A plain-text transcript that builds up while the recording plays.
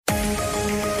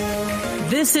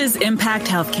This is Impact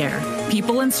Healthcare,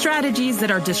 people and strategies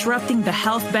that are disrupting the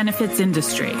health benefits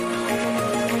industry.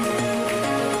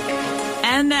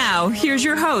 And now, here's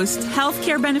your host,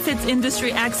 healthcare benefits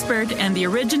industry expert and the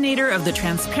originator of the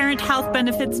transparent health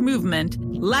benefits movement,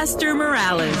 Lester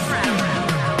Morales.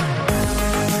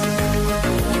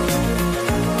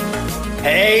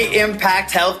 Hey,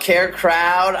 Impact Healthcare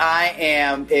crowd. I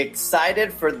am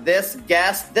excited for this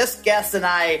guest. This guest and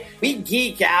I, we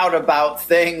geek out about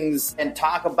things and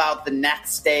talk about the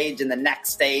next stage and the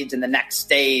next stage and the next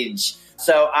stage.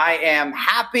 So I am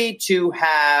happy to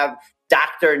have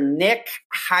Dr. Nick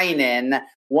Heinen,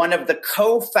 one of the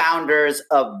co-founders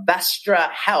of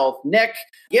Vestra Health. Nick,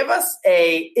 give us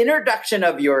an introduction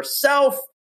of yourself,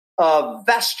 of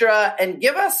Vestra, and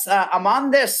give us, I'm on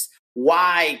this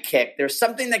why kick. There's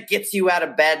something that gets you out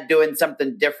of bed doing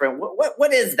something different.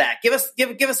 What is that? Give us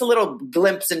a little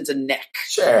glimpse into Nick.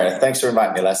 Sure. Thanks for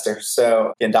inviting me, Lester.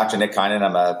 So again, Dr. Nick Heinen,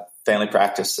 I'm a family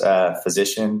practice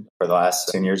physician for the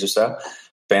last 10 years or so.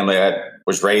 I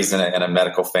was raised in a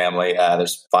medical family.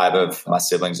 There's 5 of my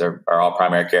siblings are all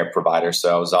primary care providers.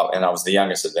 So I was the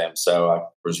youngest of them. So I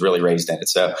was really raised in it.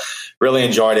 So really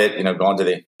enjoyed it, going to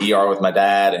the ER with my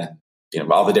dad and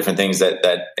all the different things that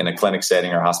in a clinic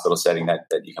setting or hospital setting that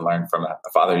you can learn from a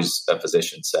father who's a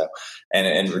physician. So,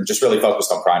 and we're just really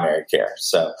focused on primary care.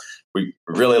 So we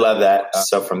really love that.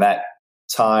 So from that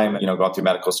time, going through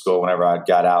medical school, whenever I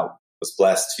got out, was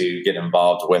blessed to get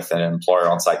involved with an employer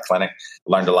on-site clinic.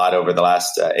 Learned a lot over the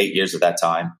last 8 years of that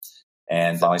time.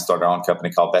 And finally started our own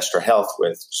company called Vestra Health,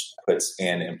 which puts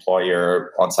in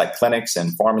employer on-site clinics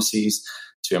and pharmacies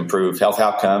to improve health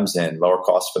outcomes and lower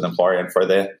costs for the employer and for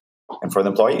the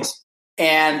employees.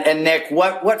 And Nick,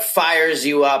 what fires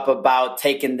you up about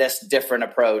taking this different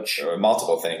approach? There are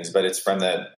multiple things, but it's from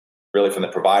the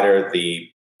provider,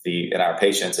 and our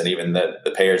patients, and even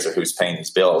the payers are who's paying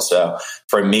these bills. So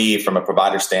for me, from a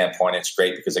provider standpoint, it's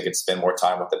great because I get to spend more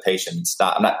time with the patient.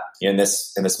 I'm not in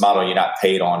this model. You're not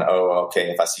paid on,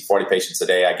 if I see 40 patients a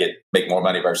day, I make more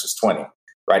money versus 20.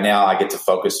 Right now, I get to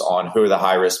focus on who are the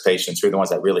high-risk patients, who are the ones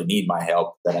that really need my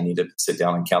help, that I need to sit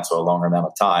down and counsel a longer amount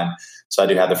of time. So I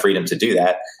do have the freedom to do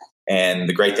that. And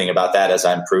the great thing about that is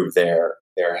I improve their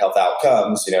health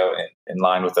outcomes, in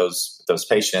line with those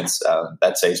patients.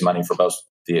 That saves money for both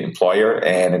the employer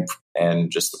and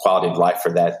just the quality of life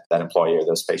for that employer or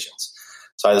those patients.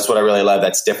 So that's what I really love.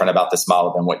 That's different about this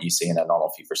model than what you see in a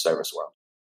normal fee-for-service world.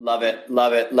 Love it,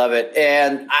 love it, love it.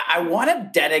 And I want to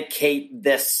dedicate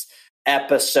this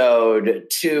episode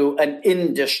to an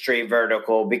industry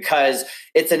vertical because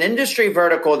it's an industry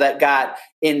vertical that got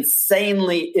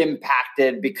insanely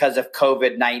impacted because of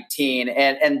COVID-19.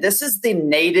 And this is the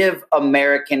Native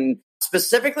American,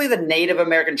 specifically the Native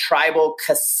American tribal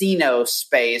casino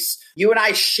space. You and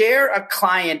I share a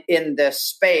client in this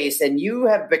space, and you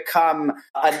have become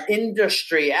an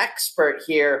industry expert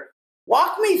here.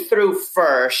 Walk me through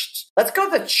first. Let's go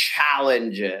the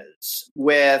challenges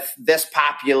with this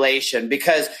population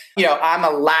because, I'm a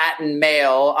Latin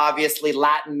male. Obviously,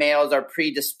 Latin males are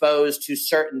predisposed to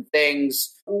certain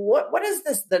things. What is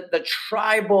this, the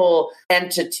tribal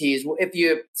entities? If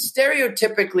you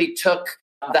stereotypically took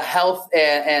the health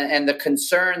and the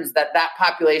concerns that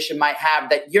population might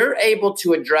have that you're able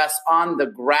to address on the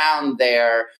ground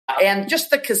there, and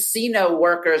just the casino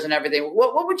workers and everything,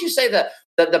 what would you say the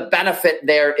benefit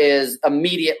there is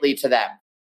immediately to them?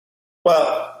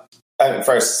 Well,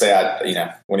 first say,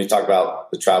 when you talk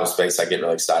about the tribal space, I get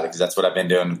really excited because that's what I've been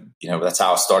doing. That's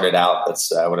how I started out.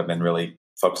 That's what I've been really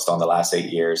focused on the last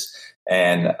 8 years,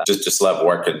 and just love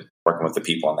working with the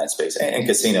people in that space and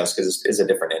casinos because it's a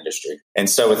different industry. And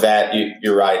so with that,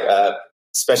 you're right,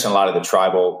 especially in a lot of the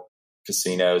tribal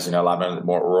casinos, a lot of the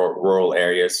more rural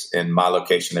areas. In my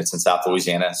location, it's in South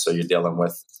Louisiana. So you're dealing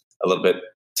with a little bit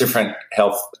different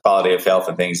quality of health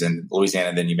and things in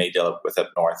Louisiana than you may deal with up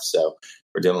north. So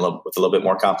we're dealing with a little bit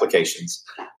more complications.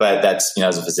 But that's,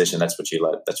 as a physician, that's what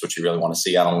you really want to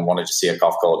see. I don't want to just see a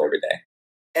cough cold every day.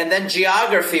 And then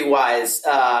geography-wise,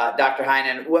 Dr.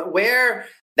 Heinen, where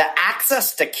the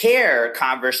access to care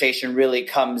conversation really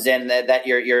comes in that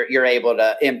you're able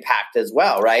to impact as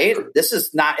well, right? This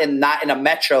is not in a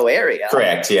metro area.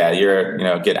 Correct. Yeah, you're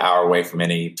get an hour away from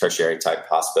any tertiary type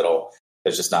hospital.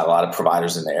 There's just not a lot of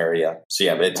providers in the area. So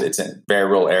yeah, it's in very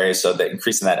rural areas. So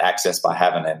increasing that access by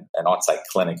having an on-site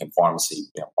clinic and pharmacy,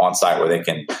 on-site where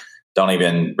they don't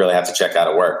even really have to check out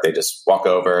of work. They just walk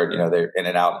over, they're in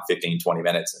and out in 15, 20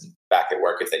 minutes and back at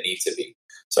work if they need to be.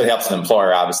 So it helps the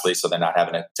employer, obviously, so they're not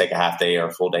having to take a half day or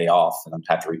a full day off and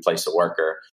have to replace a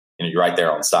worker. You're right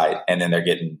there on site. And then they're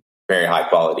getting very high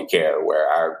quality care where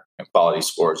our quality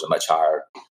scores are much higher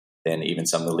than even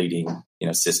some of the leading,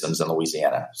 systems in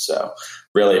Louisiana. So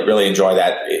really enjoy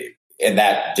that, and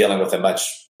that dealing with a much,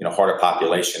 harder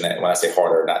population. And when I say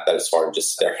harder, not that it's hard,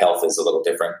 just their health is a little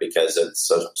different because of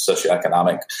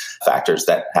socioeconomic factors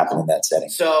that happen in that setting.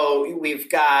 So we've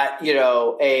got,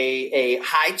 a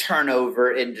high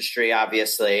turnover industry,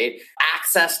 obviously,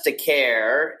 access to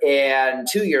care. And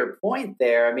to your point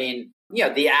there, I mean,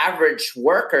 the average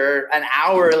worker, an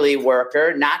hourly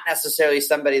worker, not necessarily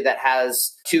somebody that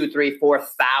has $2,000, $3,000,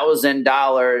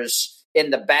 $4,000 in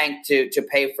the bank to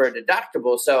pay for a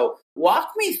deductible. So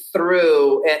walk me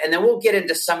through, and then we'll get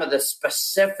into some of the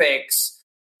specifics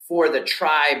for the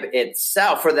tribe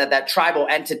itself, or that tribal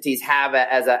entities have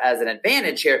as an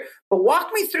advantage here. But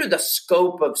walk me through the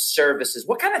scope of services.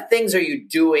 What kind of things are you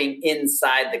doing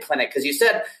inside the clinic? Because you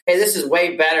said, hey, this is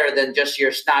way better than just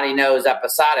your snotty nose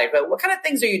episodic. But what kind of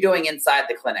things are you doing inside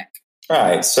the clinic? All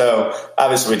right. So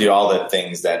obviously we do all the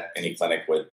things that any clinic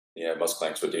would, most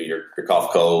clinics would do, your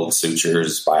cough, cold,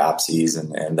 sutures, biopsies,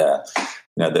 and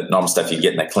the normal stuff you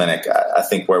get in the clinic. I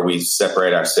think where we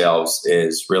separate ourselves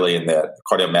is really in the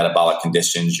cardiometabolic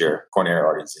conditions, your coronary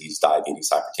artery disease, diabetes,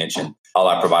 hypertension. All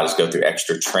our providers go through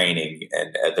extra training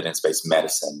and evidence-based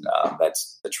medicine.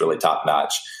 That's really top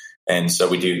notch. And so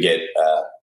we do get,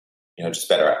 just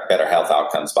better health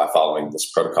outcomes by following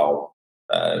this protocol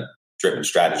driven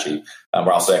strategy.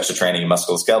 We're also extra training in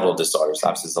musculoskeletal disorders.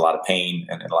 Obviously, there's a lot of pain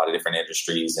in a lot of different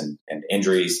industries and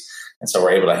injuries. And so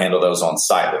we're able to handle those on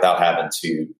site without having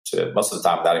to most of the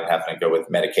time, without even having to go with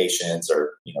medications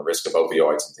or, risk of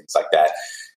opioids and things like that.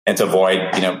 And to avoid,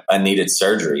 unneeded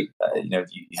surgery. You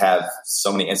have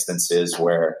so many instances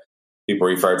where people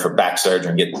are referred for back surgery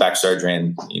and get back surgery,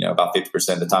 and, about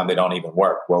 50% of the time they don't even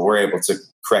work. Well, we're able to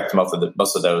correct most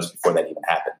of those before that even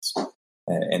happens.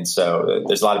 And so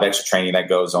there's a lot of extra training that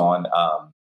goes on.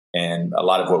 And a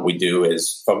lot of what we do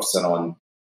is focusing on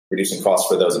reducing costs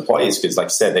for those employees, because like I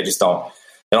said, they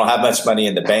don't have much money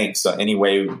in the bank. So any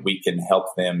way we can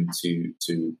help them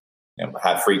to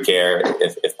have free care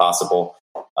if possible,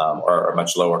 or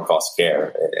much lower cost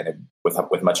care and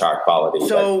with much higher quality.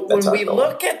 So when we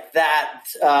look at that,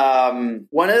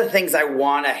 one of the things I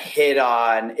want to hit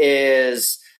on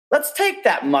is, let's take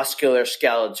that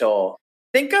musculoskeletal.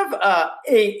 Think of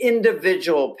a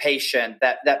individual patient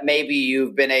that maybe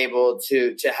you've been able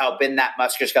to help in that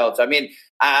musculoskeletal. I mean,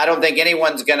 I don't think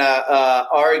anyone's going to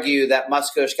argue that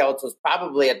musculoskeletal is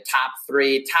probably a top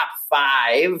 3, top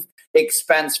 5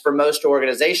 expense for most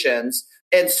organizations.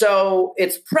 And so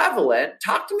it's prevalent.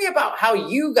 Talk to me about how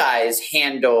you guys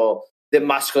handle the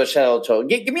musculoskeletal.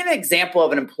 Give me an example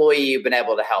of an employee you've been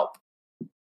able to help.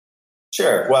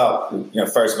 Sure. Well,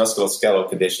 first, musculoskeletal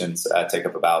conditions take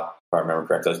up about, if I remember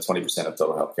correctly, 20% of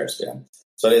total healthcare spend.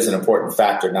 So it is an important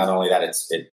factor. Not only that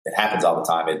it happens all the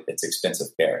time, it's expensive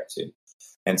care too.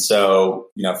 And so,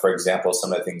 for example,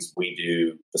 some of the things we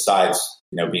do besides,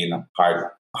 being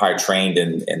higher trained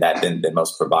in that than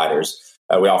most providers,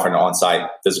 we offer an on-site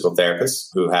physical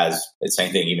therapist who has the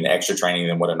same thing, even extra training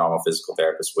than what a normal physical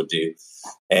therapist would do.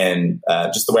 And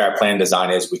just the way our plan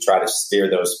design is, we try to steer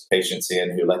those patients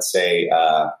in who, let's say,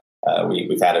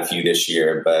 we've had a few this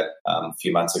year, but a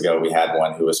few months ago, we had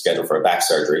one who was scheduled for a back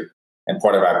surgery. And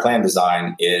part of our plan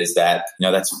design is that,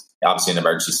 that's obviously an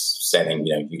emergency setting,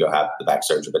 you go have the back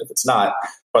surgery. But if it's not,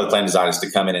 part of the plan design is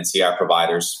to come in and see our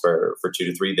providers for 2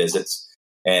 to 3 visits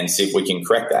and see if we can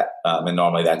correct that. And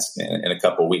normally that's in a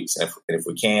couple of weeks. And if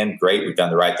we can, great. We've done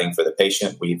the right thing for the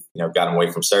patient. We've got them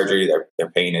away from surgery. Their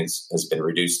pain has been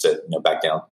reduced to back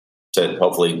down to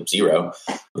hopefully zero.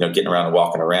 Getting around and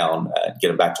walking around, get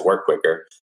them back to work quicker.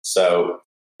 So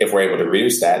if we're able to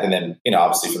reduce that, and then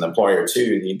obviously from the employer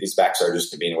too, these back surgeries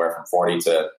can be anywhere from $40,000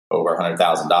 to over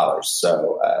 $100,000.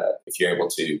 So if you're able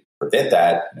to prevent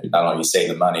that, not only you save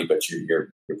the money, but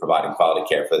you're providing quality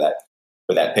care for that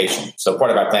patient. So part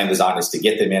of our plan design is to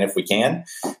get them in if we can.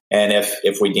 And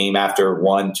if we deem after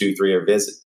 1, 2,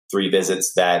 3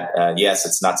 visits that, yes,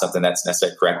 it's not something that's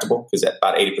necessarily correctable, because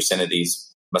about 80% of these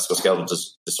musculoskeletal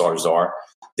disorders are,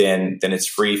 then it's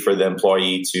free for the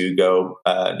employee to go,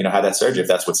 have that surgery if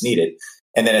that's what's needed.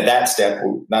 And then at that step,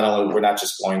 we're not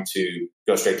just going to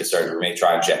go straight to surgery. We may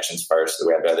try injections first.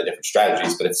 We have other different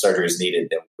strategies, but if surgery is needed,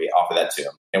 then we offer that to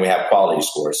them. And we have quality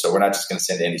scores. So we're not just going to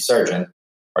send any surgeon,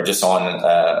 or just on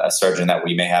a surgeon that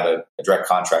we may have a direct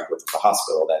contract with the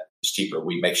hospital that is cheaper.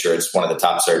 We make sure it's one of the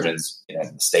top surgeons in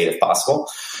the state if possible.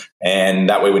 And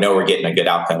that way we know we're getting a good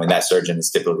outcome. And that surgeon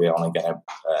is typically only going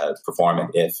to perform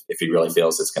it if he really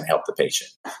feels it's going to help the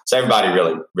patient. So everybody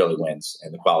really, really wins,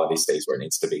 and the quality stays where it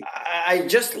needs to be. I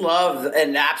just love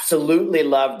and absolutely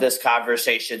love this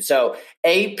conversation. So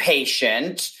a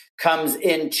patient comes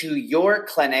into your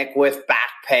clinic with back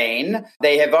pain.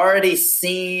 They have already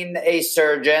seen a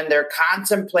surgeon. They're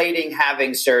contemplating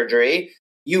having surgery.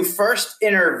 You first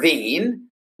intervene,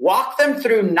 walk them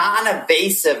through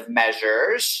non-invasive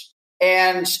measures,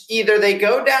 and either they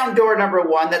go down door number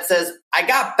one that says, I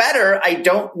got better, I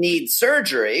don't need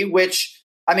surgery, which,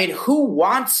 I mean, who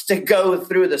wants to go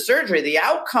through the surgery? The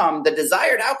outcome, the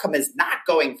desired outcome is not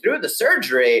going through the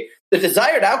surgery. The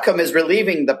desired outcome is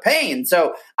relieving the pain.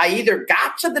 So I either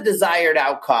got to the desired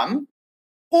outcome,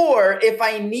 or if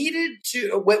I needed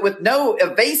to, with no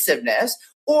evasiveness,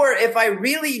 or if I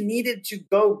really needed to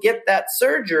go get that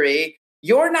surgery,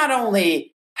 you're not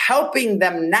only helping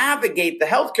them navigate the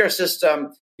healthcare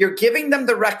system, you're giving them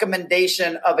the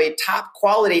recommendation of a top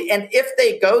quality. And if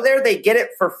they go there, they get it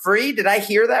for free. Did I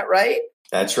hear that right?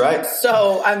 That's right.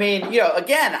 So, I mean,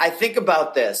 again, I think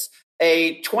about this.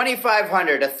 A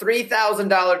 $2,500, a $3,000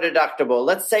 deductible.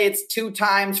 Let's say it's 2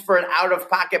 times for an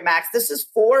out-of-pocket max. This is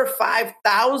 $4,000 or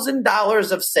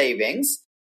 $5,000 of savings.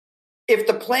 If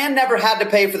the plan never had to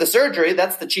pay for the surgery,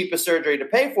 that's the cheapest surgery to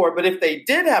pay for. But if they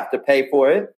did have to pay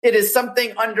for it, it is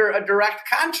something under a direct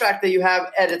contract that you have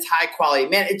at its high quality.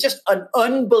 Man, it's just an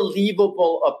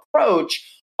unbelievable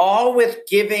approach, all with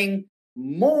giving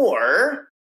more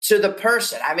to the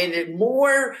person. I mean,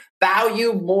 more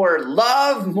value, more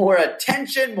love, more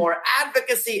attention, more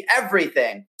advocacy,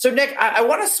 everything. So Nick, I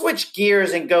want to switch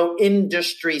gears and go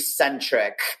industry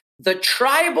centric. The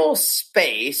tribal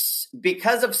space,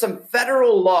 because of some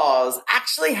federal laws,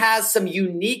 actually has some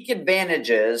unique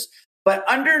advantages, but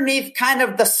underneath kind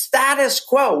of the status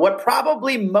quo, what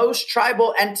probably most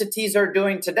tribal entities are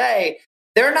doing today,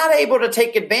 they're not able to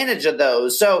take advantage of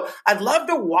those. So I'd love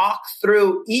to walk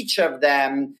through each of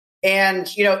them. And,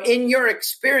 in your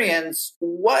experience,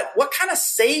 what kind of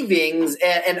savings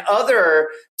and other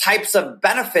types of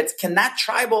benefits can that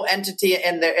tribal entity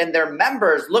and their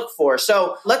members look for?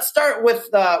 So let's start with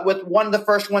one of the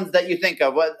first ones that you think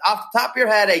of. Off the top of your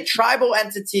head, a tribal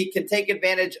entity can take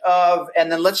advantage of,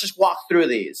 and then let's just walk through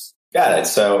these. Got it.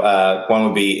 So one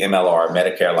would be MLR,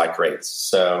 Medicare-like rates.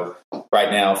 So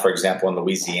right now, for example, in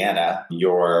Louisiana,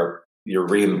 your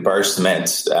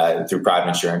reimbursement through private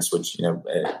insurance, which,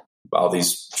 all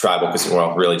these tribal, because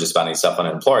really just about any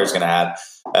supplement employer is going to have,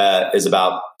 is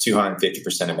about 250%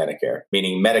 of Medicare.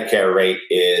 Meaning Medicare rate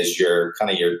is your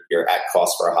at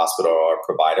cost for a hospital or a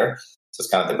provider. So it's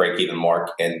kind of the break even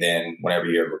mark. And then whenever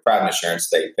you're with private insurance,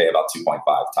 they pay about 2.5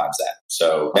 times that.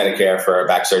 So Medicare for a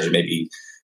back surgery, maybe,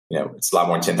 it's a lot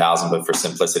more than 10,000, but for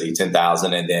simplicity,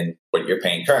 10,000. And then what you're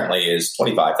paying currently is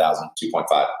 25,000,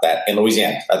 2.5. That in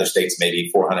Louisiana, other states, maybe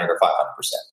 400 or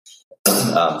 500%.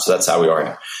 So that's how we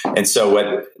are. And so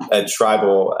what a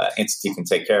tribal entity can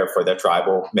take care of for their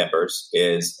tribal members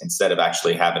is, instead of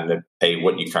actually having to pay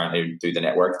what you currently do through the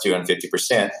network,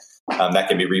 250%, that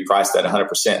can be repriced at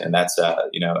 100%. And that's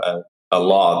a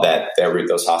law that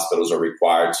those hospitals are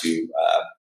required to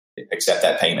accept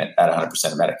that payment at 100%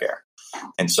 of Medicare.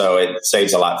 And so it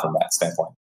saves a lot from that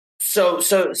standpoint. So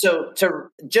to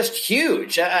just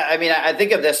huge. I mean, I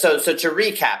think of this. So to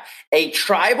recap, a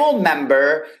tribal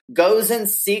member goes and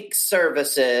seeks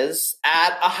services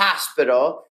at a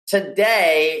hospital.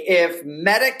 Today, if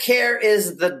Medicare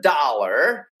is the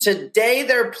dollar, today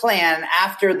their plan,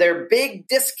 after their big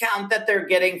discount that they're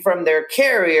getting from their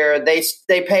carrier, they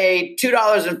pay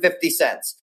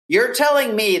 $2.50. You're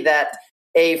telling me that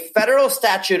a federal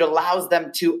statute allows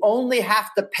them to only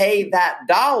have to pay that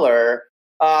dollar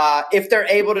if they're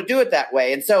able to do it that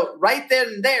way. And so right then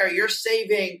and there, you're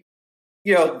saving,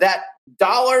 that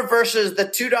dollar versus the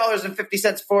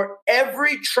 $2.50 for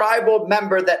every tribal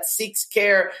member that seeks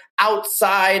care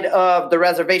outside of the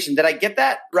reservation. Did I get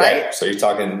that right? So you're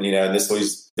talking,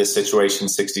 this situation,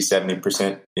 60,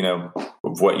 70%,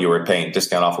 of what you were paying,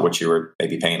 discount off of what you were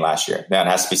maybe paying last year. Now it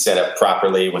has to be set up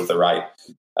properly with the right,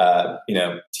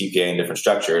 TPA and different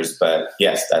structures. But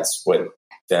yes, that's what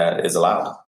is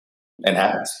allowed and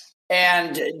happens.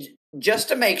 And just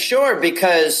to make sure,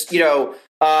 because,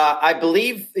 I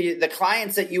believe the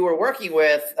clients that you were working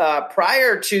with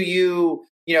prior to you,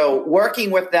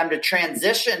 working with them to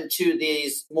transition to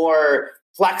these more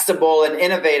flexible and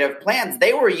innovative plans,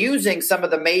 they were using some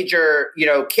of the major,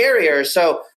 carriers.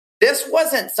 So this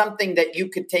wasn't something that you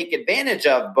could take advantage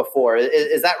of before.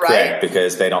 Is that right? Correct,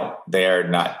 because they're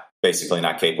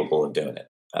not capable of doing it.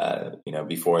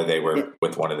 Before they were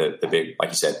with one of the big, like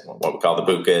you said, what we call the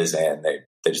BUCAs, and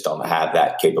they just don't have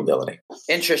that capability.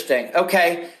 Interesting.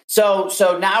 Okay. So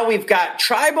now we've got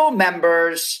tribal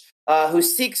members who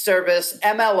seek service,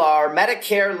 MLR,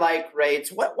 Medicare-like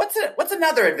rates. What's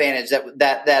another advantage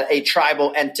that a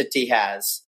tribal entity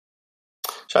has?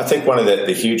 So I think one of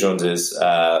the huge ones is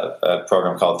a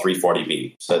program called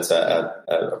 340B. So it's a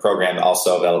program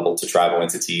also available to tribal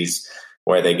entities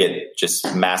where they get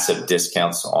just massive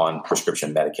discounts on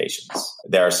prescription medications.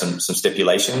 There are some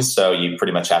stipulations. So you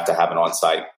pretty much have to have an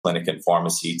on-site clinic and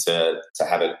pharmacy to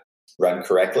have it run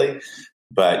correctly.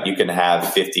 But you can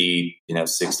have 50,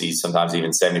 60, sometimes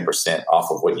even 70%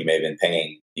 off of what you may have been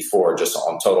paying before just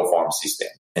on total pharmacy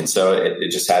spend. And so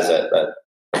it just has a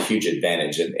huge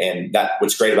advantage. And that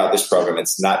what's great about this program,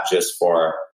 it's not just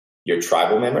for your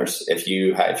tribal members. If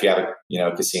you have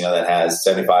a casino that has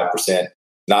 75%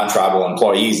 non-tribal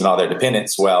employees and all their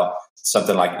dependents, well,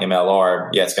 something like MLR,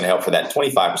 it's going to help for that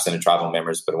 25% of tribal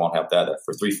members, but it won't help the other.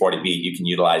 For 340B, you can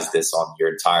utilize this on your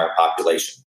entire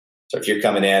population. So if you're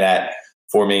coming in at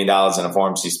 $4 million in a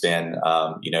pharmacy spend,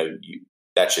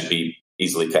 that should be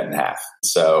easily cut in half.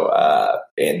 So,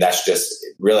 and that's just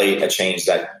really a change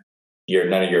that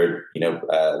none of your,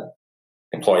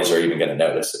 employees are even going to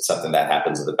notice. It's something that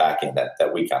happens at the back end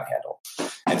that we can't handle.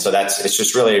 And so it's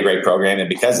just really a great program. And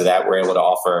because of that, we're able to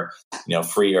offer,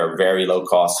 free or very low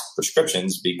cost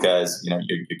prescriptions because,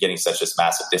 you're getting such a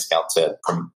massive discount to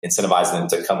incentivize them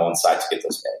to come on site to get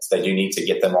those meds. That you need to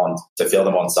get them to fill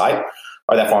them on site,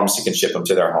 or that pharmacy can ship them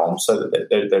to their home. So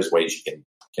that there's ways you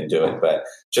can do it, but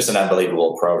just an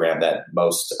unbelievable program that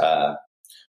most,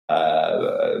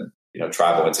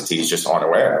 tribal entities just aren't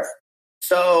aware of.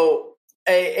 So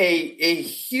a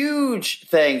huge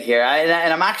thing here,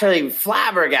 and I'm actually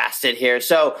flabbergasted here.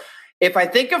 So if I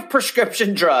think of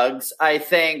prescription drugs, I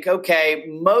think, okay,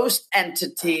 most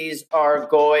entities are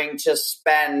going to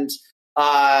spend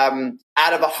out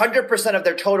of 100% of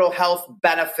their total health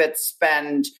benefits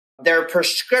spend, their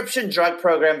prescription drug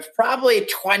programs, probably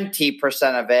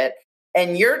 20% of it.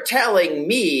 And you're telling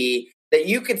me that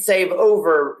you could save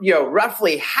over,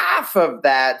 roughly half of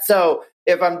that. So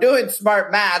if I'm doing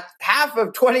smart math, half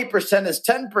of 20% is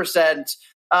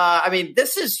 10%.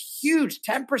 This is huge,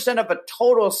 10% of a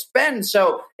total spend.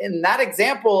 So in that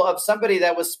example of somebody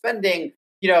that was spending,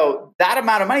 that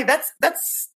amount of money,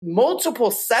 that's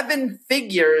multiple 7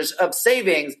 figures of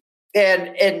savings.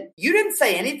 And you didn't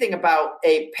say anything about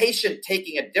a patient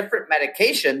taking a different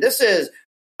medication. This is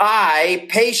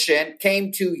patient,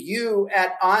 came to you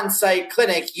at on-site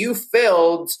clinic. You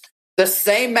filled the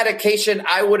same medication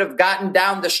I would have gotten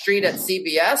down the street at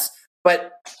CVS,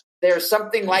 but there's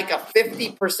something like a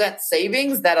 50%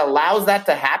 savings that allows that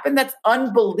to happen. That's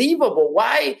unbelievable.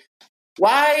 Why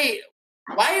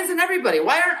isn't everybody?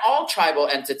 Why aren't all tribal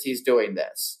entities doing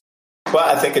this?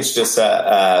 Well, I think it's just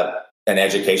an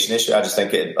education issue. I just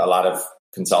think a lot of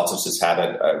consultants just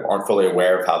aren't fully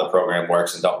aware of how the program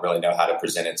works and don't really know how to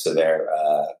present it to their,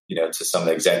 to some of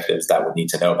the executives that would need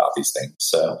to know about these things.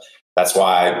 So that's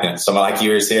why someone like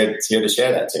you is here to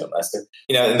share that to them, Lester.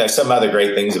 And there's some other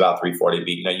great things about 340B.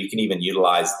 You can even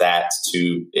utilize that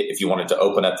if you wanted to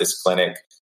open up this clinic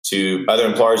to other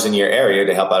employers in your area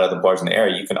to help out other employers in the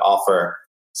area, you can offer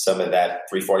some of that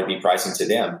 340B pricing to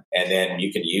them. And then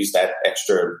you can use that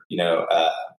extra,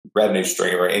 revenue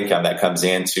stream or income that comes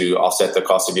in to offset the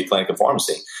cost of your clinic and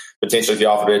pharmacy. Potentially, if you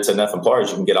offer it to enough employers,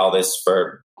 you can get all this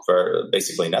for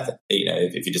basically nothing.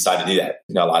 If you decide to do that,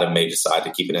 a lot of them may decide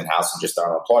to keep it in house and just their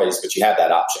own employees, but you have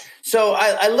that option. So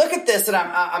I look at this and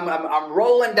I'm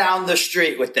rolling down the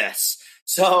street with this.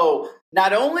 So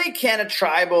not only can a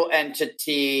tribal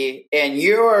entity, and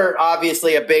you're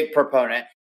obviously a big proponent,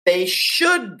 they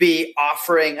should be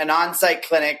offering an on-site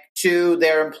clinic to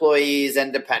their employees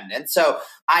and dependents. So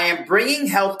I am bringing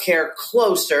healthcare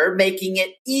closer, making it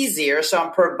easier. So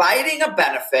I'm providing a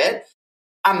benefit.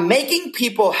 I'm making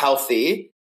people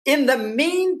healthy. In the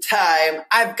meantime,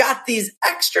 I've got these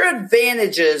extra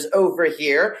advantages over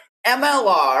here.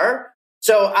 MLR.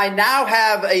 So I now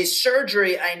have a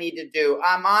surgery I need to do.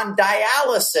 I'm on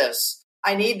dialysis.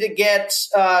 I need to get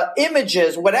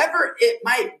images, whatever it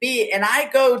might be. And I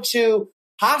go to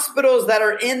hospitals that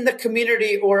are in the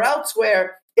community or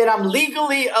elsewhere, and I'm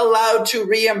legally allowed to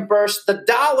reimburse the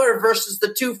 $1 versus the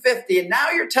 $2.50. And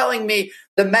now you're telling me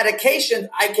the medication,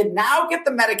 I can now get the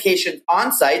medication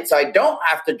on site, so I don't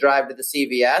have to drive to the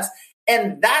CVS.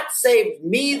 And that saved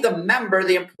me, the member,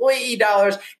 the employee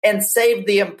dollars, and saved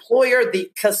the employer,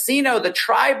 the casino, the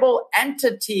tribal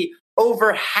entity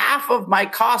over half of my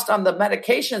cost on the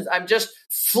medications. I'm just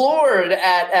floored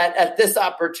at this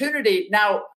opportunity.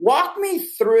 Now, walk me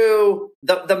through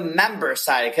the member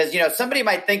side, because, somebody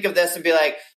might think of this and be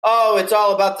like, oh, it's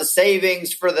all about the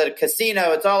savings for the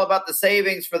casino. It's all about the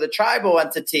savings for the tribal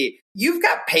entity. You've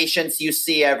got patients you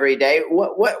see every day.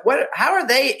 How are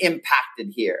they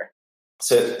impacted here?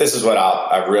 So this is what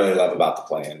I really love about the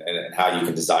plan and how you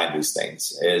can design these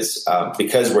things is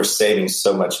because we're saving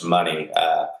so much money,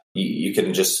 you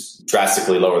can just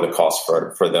drastically lower the cost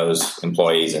for those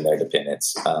employees and their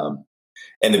dependents.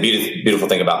 And the beautiful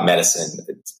thing about medicine,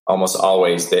 it's almost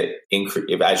always that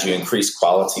as you increase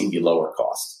quality, you lower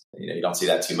cost. You don't see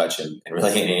that too much in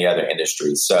really any other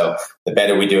industry. So the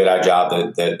better we do at our job,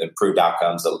 the improved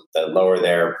outcomes, the lower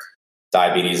their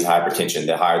diabetes and hypertension,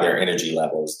 the higher their energy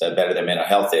levels, the better their mental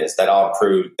health is. That all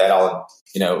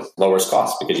lowers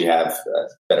costs because you have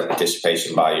better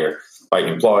participation by your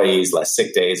employees, less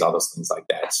sick days, all those things like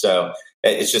that. So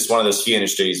it's just one of those few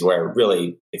industries where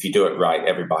really, if you do it right,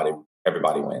 everybody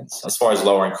wins. As far as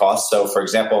lowering costs, so for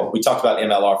example, we talked about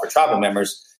MLR for tribal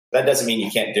members. That doesn't mean you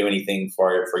can't do anything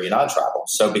for your non-tribal.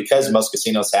 So because most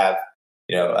casinos have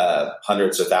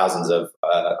hundreds or thousands of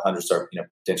or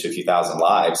potentially a few thousand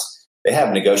lives, they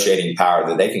have negotiating power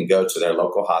that they can go to their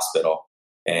local hospital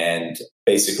and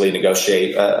basically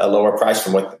negotiate a lower price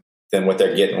than what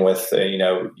they're getting with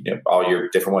all your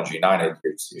different ones, United,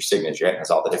 your Cigna, your Aetna's,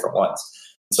 all the different ones.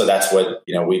 So that's what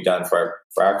we've done for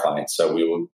our clients. So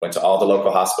we went to all the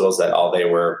local hospitals that they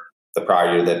were the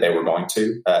prior year that they were going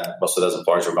to. Most of those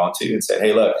employers were going to, and said,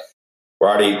 "Hey, look, we're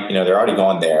already they're already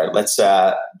going there. Let's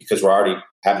because we're already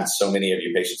having so many of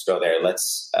your patients go there.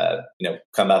 Let's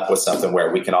come up with something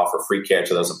where we can offer free care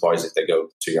to those employees if they go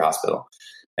to your hospital."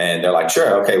 And they're like,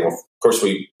 "Sure, okay. Well, of course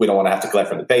we don't want to have to collect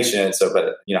from the patient. So,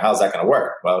 but how's that going to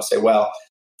work?" Well, I say, well,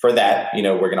 for that,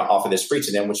 we're going to offer this free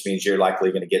to them, which means you're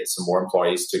likely going to get some more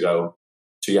employees to go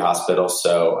to your hospital.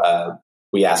 So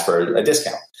we ask for a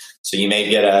discount. So you may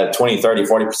get a 20, 30,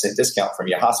 40% discount from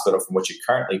your hospital from what you're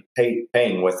currently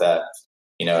paying with a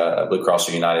Blue Cross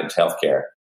or United Healthcare.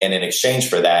 And in exchange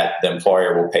for that, the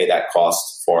employer will pay that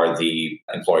cost for the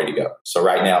employee to go. So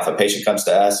right now, if a patient comes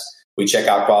to us, we check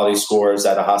out quality scores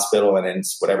at a hospital and then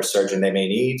whatever surgeon they may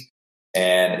need.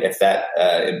 And if that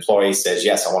employee says,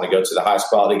 yes, I want to go to the highest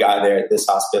quality guy there at this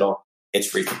hospital, it's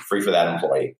free for that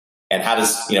employee. And how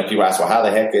does, people ask, well, how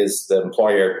the heck is the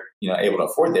employer, able to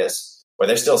afford this? Well,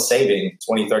 they're still saving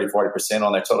 20, 30, 40%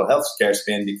 on their total health care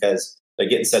spend because they're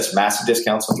getting such massive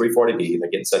discounts from 340B. They're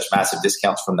getting such massive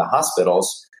discounts from the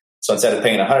hospitals. So instead of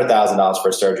paying $100,000 for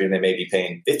a surgery, they may be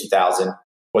paying $50,000.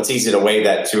 Well, it's easy to waive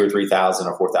that $2,000 or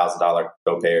 $3,000 or $4,000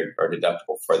 copay or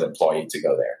deductible for the employee to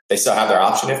go there. They still have their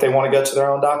option if they want to go to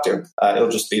their own doctor. It'll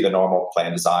just be the normal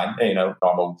plan design,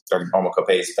 normal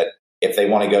copays. But if they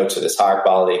want to go to this higher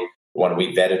quality one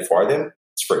we vetted for them,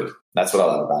 it's free. That's what I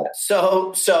love about it.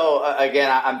 So again,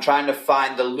 I'm trying to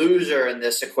find the loser in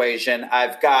this equation.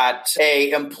 I've got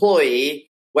a employee,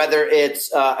 whether it's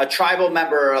a tribal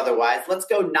member or otherwise. Let's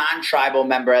go non-tribal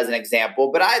member as an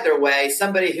example. But either way,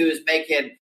 somebody who's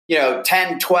making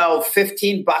 10, 12,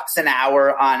 15 bucks an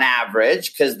hour on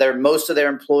average, because most of their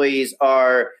employees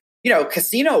are,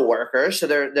 casino workers. So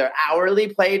they're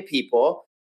hourly paid people.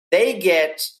 They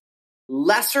get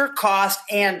lesser cost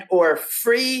and or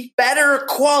free, better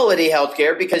quality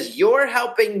healthcare because you're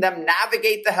helping them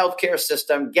navigate the healthcare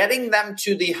system, getting them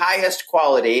to the highest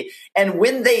quality. And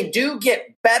when they do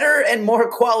get better and more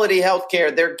quality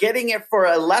healthcare, they're getting it for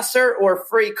a lesser or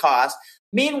free cost.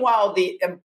 Meanwhile, the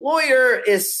employer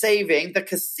is saving, the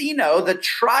casino, the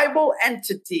tribal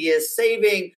entity is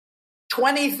saving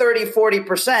 20, 30,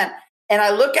 40%. And I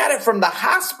look at it from the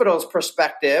hospital's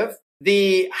perspective.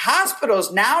 The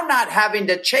hospital's now not having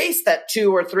to chase that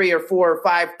 $2,000 or $3,000 or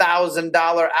 $4,000 or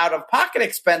 $5,000 out-of-pocket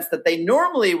expense that they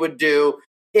normally would do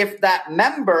if that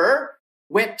member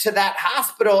went to that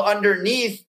hospital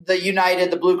underneath the United,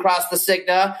 the Blue Cross, the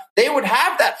Cigna. They would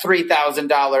have that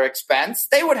 $3,000 expense.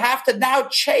 They would have to now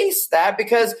chase that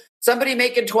because somebody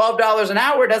making $12 an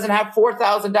hour doesn't have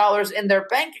 $4,000 in their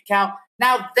bank account.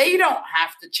 Now they don't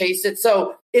have to chase it.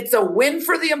 So it's a win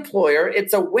for the employer.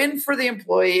 It's a win for the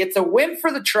employee. It's a win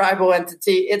for the tribal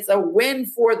entity. It's a win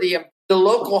for the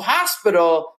local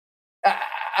hospital.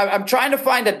 I'm trying to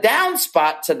find a down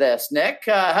spot to this, Nick.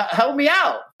 Help me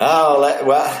out. Oh,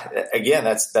 well, again,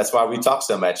 that's why we talk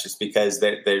so much. It's because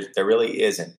there really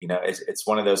isn't. It's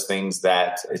one of those things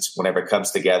that it's whenever it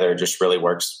comes together, it just really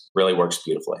works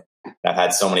beautifully. I've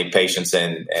had so many patients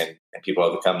and people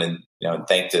have come and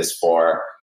thanked us for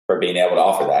being able to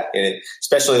offer that, and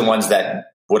especially the ones that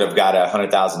would have got a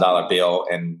 $100,000 bill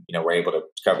and we're able to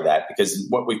cover that because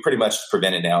what we pretty much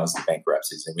prevented now is the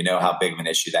bankruptcies, and we know how big of an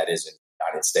issue that is in the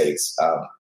United States.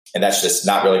 And that's just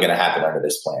not really going to happen under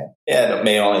this plan. Yeah, it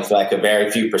may only feel like a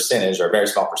very few percentage or a very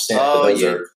small percent, but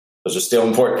those are still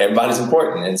important. Everybody's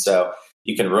important. And so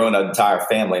you can ruin an entire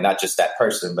family, not just that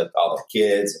person, but all their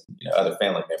kids and other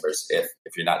family members if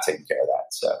you're not taking care of that.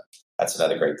 So that's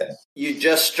another great thing. You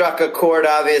just struck a chord,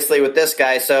 obviously, with this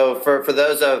guy. So for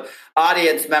those of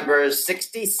audience members,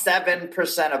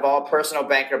 67% of all personal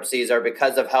bankruptcies are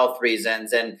because of health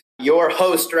reasons. And your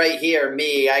host right here,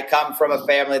 me, I come from a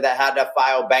family that had to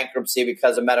file bankruptcy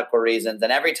because of medical reasons.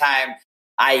 And every time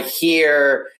I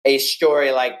hear a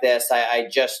story like this,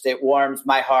 it warms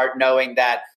my heart knowing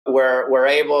that we're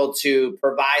able to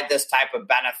provide this type of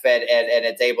benefit and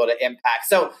it's able to impact.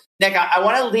 So, Nick, I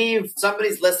want to leave,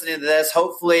 somebody's listening to this,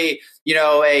 hopefully,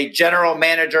 a general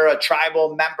manager, a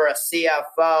tribal member, a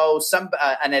CFO,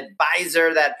 an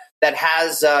advisor that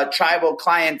has tribal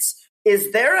clients.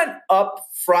 Is there an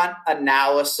upfront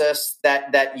analysis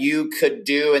that you could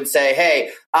do and say, hey,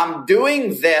 I'm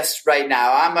doing this right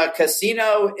now. I'm a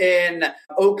casino in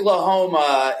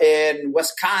Oklahoma, in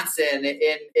Wisconsin,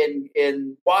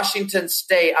 in Washington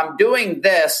State. I'm doing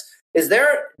this. Is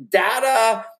there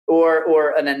data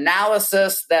or an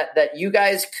analysis that you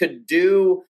guys could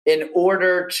do in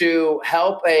order to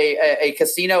help a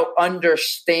casino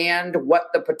understand what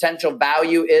the potential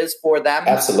value is for them?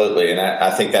 Absolutely. And I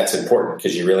think that's important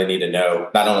because you really need to know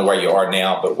not only where you are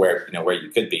now, but where you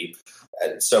could be.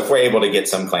 So if we're able to get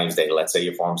some claims data, let's say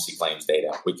your pharmacy claims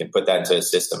data, we can put that into a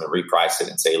system and reprice it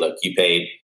and say, look, you paid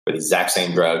for the exact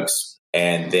same drugs.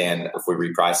 And then if we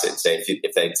reprice it and say,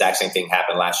 if the exact same thing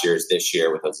happened last year as this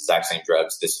year with those exact same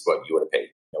drugs, this is what you would have paid.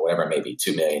 Whatever it may be,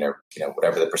 $2 million or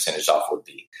whatever the percentage off would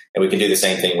be. And we can do the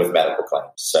same thing with medical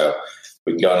claims. So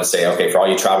we can go in and say, okay, for all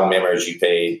your tribal members, you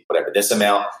paid whatever this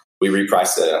amount. We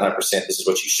repriced it at 100%. This is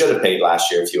what you should have paid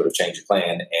last year if you would have changed your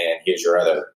plan. And here's your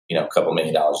other, couple $1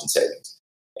 million in savings.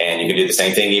 And you can do the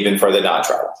same thing even for the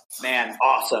non-tribal. Man,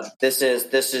 awesome. This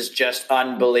is just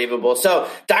unbelievable. So,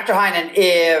 Dr. Heinen,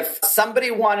 if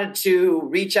somebody wanted to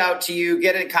reach out to you,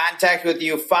 get in contact with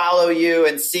you, follow you,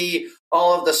 and see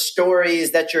all of the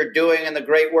stories that you're doing and the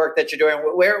great work that you're doing,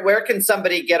 where can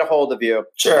somebody get a hold of you?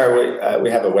 Sure. We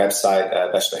have a website,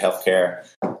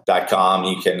 vegetalhealthcare.com.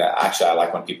 You can actually, I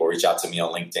like when people reach out to me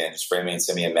on LinkedIn. Just friend me and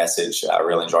send me a message. I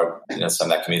really enjoy some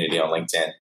of that community on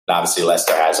LinkedIn. And obviously,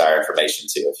 Lester has our information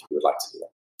too, if you would like to do that.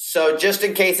 So just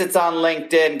in case it's on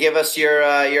LinkedIn, give us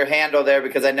your handle there,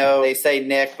 because I know they say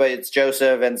Nick, but it's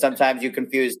Joseph, and sometimes you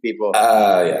confuse people.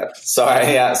 Yeah. Sorry.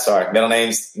 Middle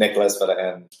name's Nicholas, but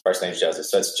first name's Joseph.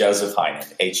 So it's Joseph Heinen,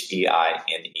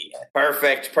 Heinen.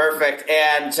 Perfect.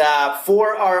 And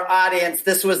for our audience,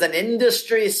 this was an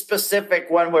industry-specific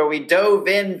one where we dove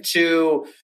into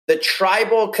the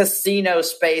tribal casino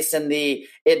space and the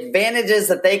advantages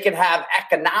that they can have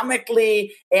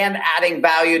economically and adding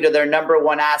value to their number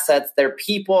one assets, their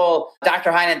people.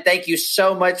 Dr. Heinen, thank you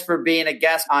so much for being a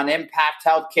guest on Impact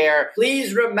Healthcare.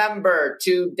 Please remember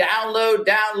to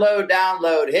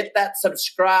download, hit that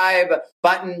subscribe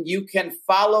button. You can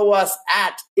follow us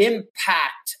at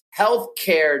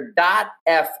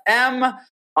impacthealthcare.fm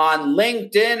on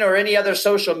LinkedIn or any other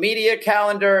social media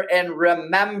calendar. And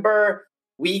remember,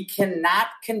 we cannot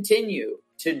continue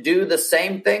to do the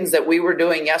same things that we were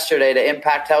doing yesterday to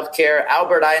impact healthcare.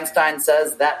 Albert Einstein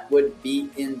says that would be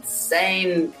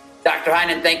insane. Dr.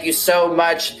 Heinen, thank you so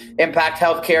much. Impact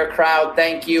Healthcare crowd,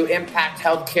 thank you.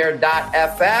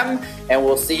 ImpactHealthcare.fm, and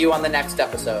we'll see you on the next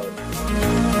episode.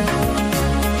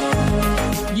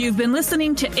 You've been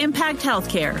listening to Impact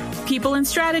Healthcare, people and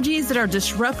strategies that are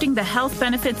disrupting the health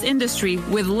benefits industry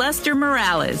with Lester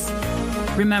Morales.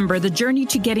 Remember, the journey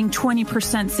to getting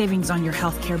 20% savings on your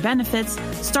healthcare benefits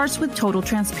starts with total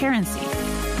transparency.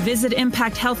 Visit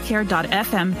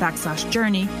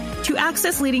impacthealthcare.fm/journey to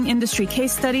access leading industry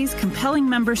case studies, compelling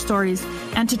member stories,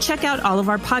 and to check out all of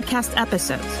our podcast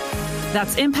episodes.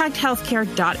 That's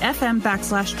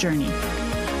impacthealthcare.fm/journey.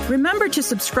 Remember to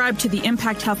subscribe to the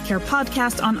Impact Healthcare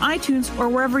podcast on iTunes or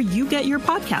wherever you get your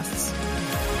podcasts.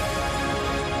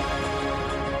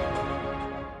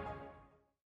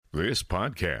 This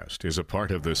podcast is a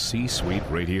part of the C-Suite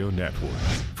Radio Network.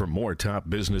 For more top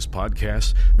business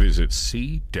podcasts, visit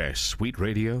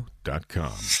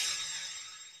c-suiteradio.com.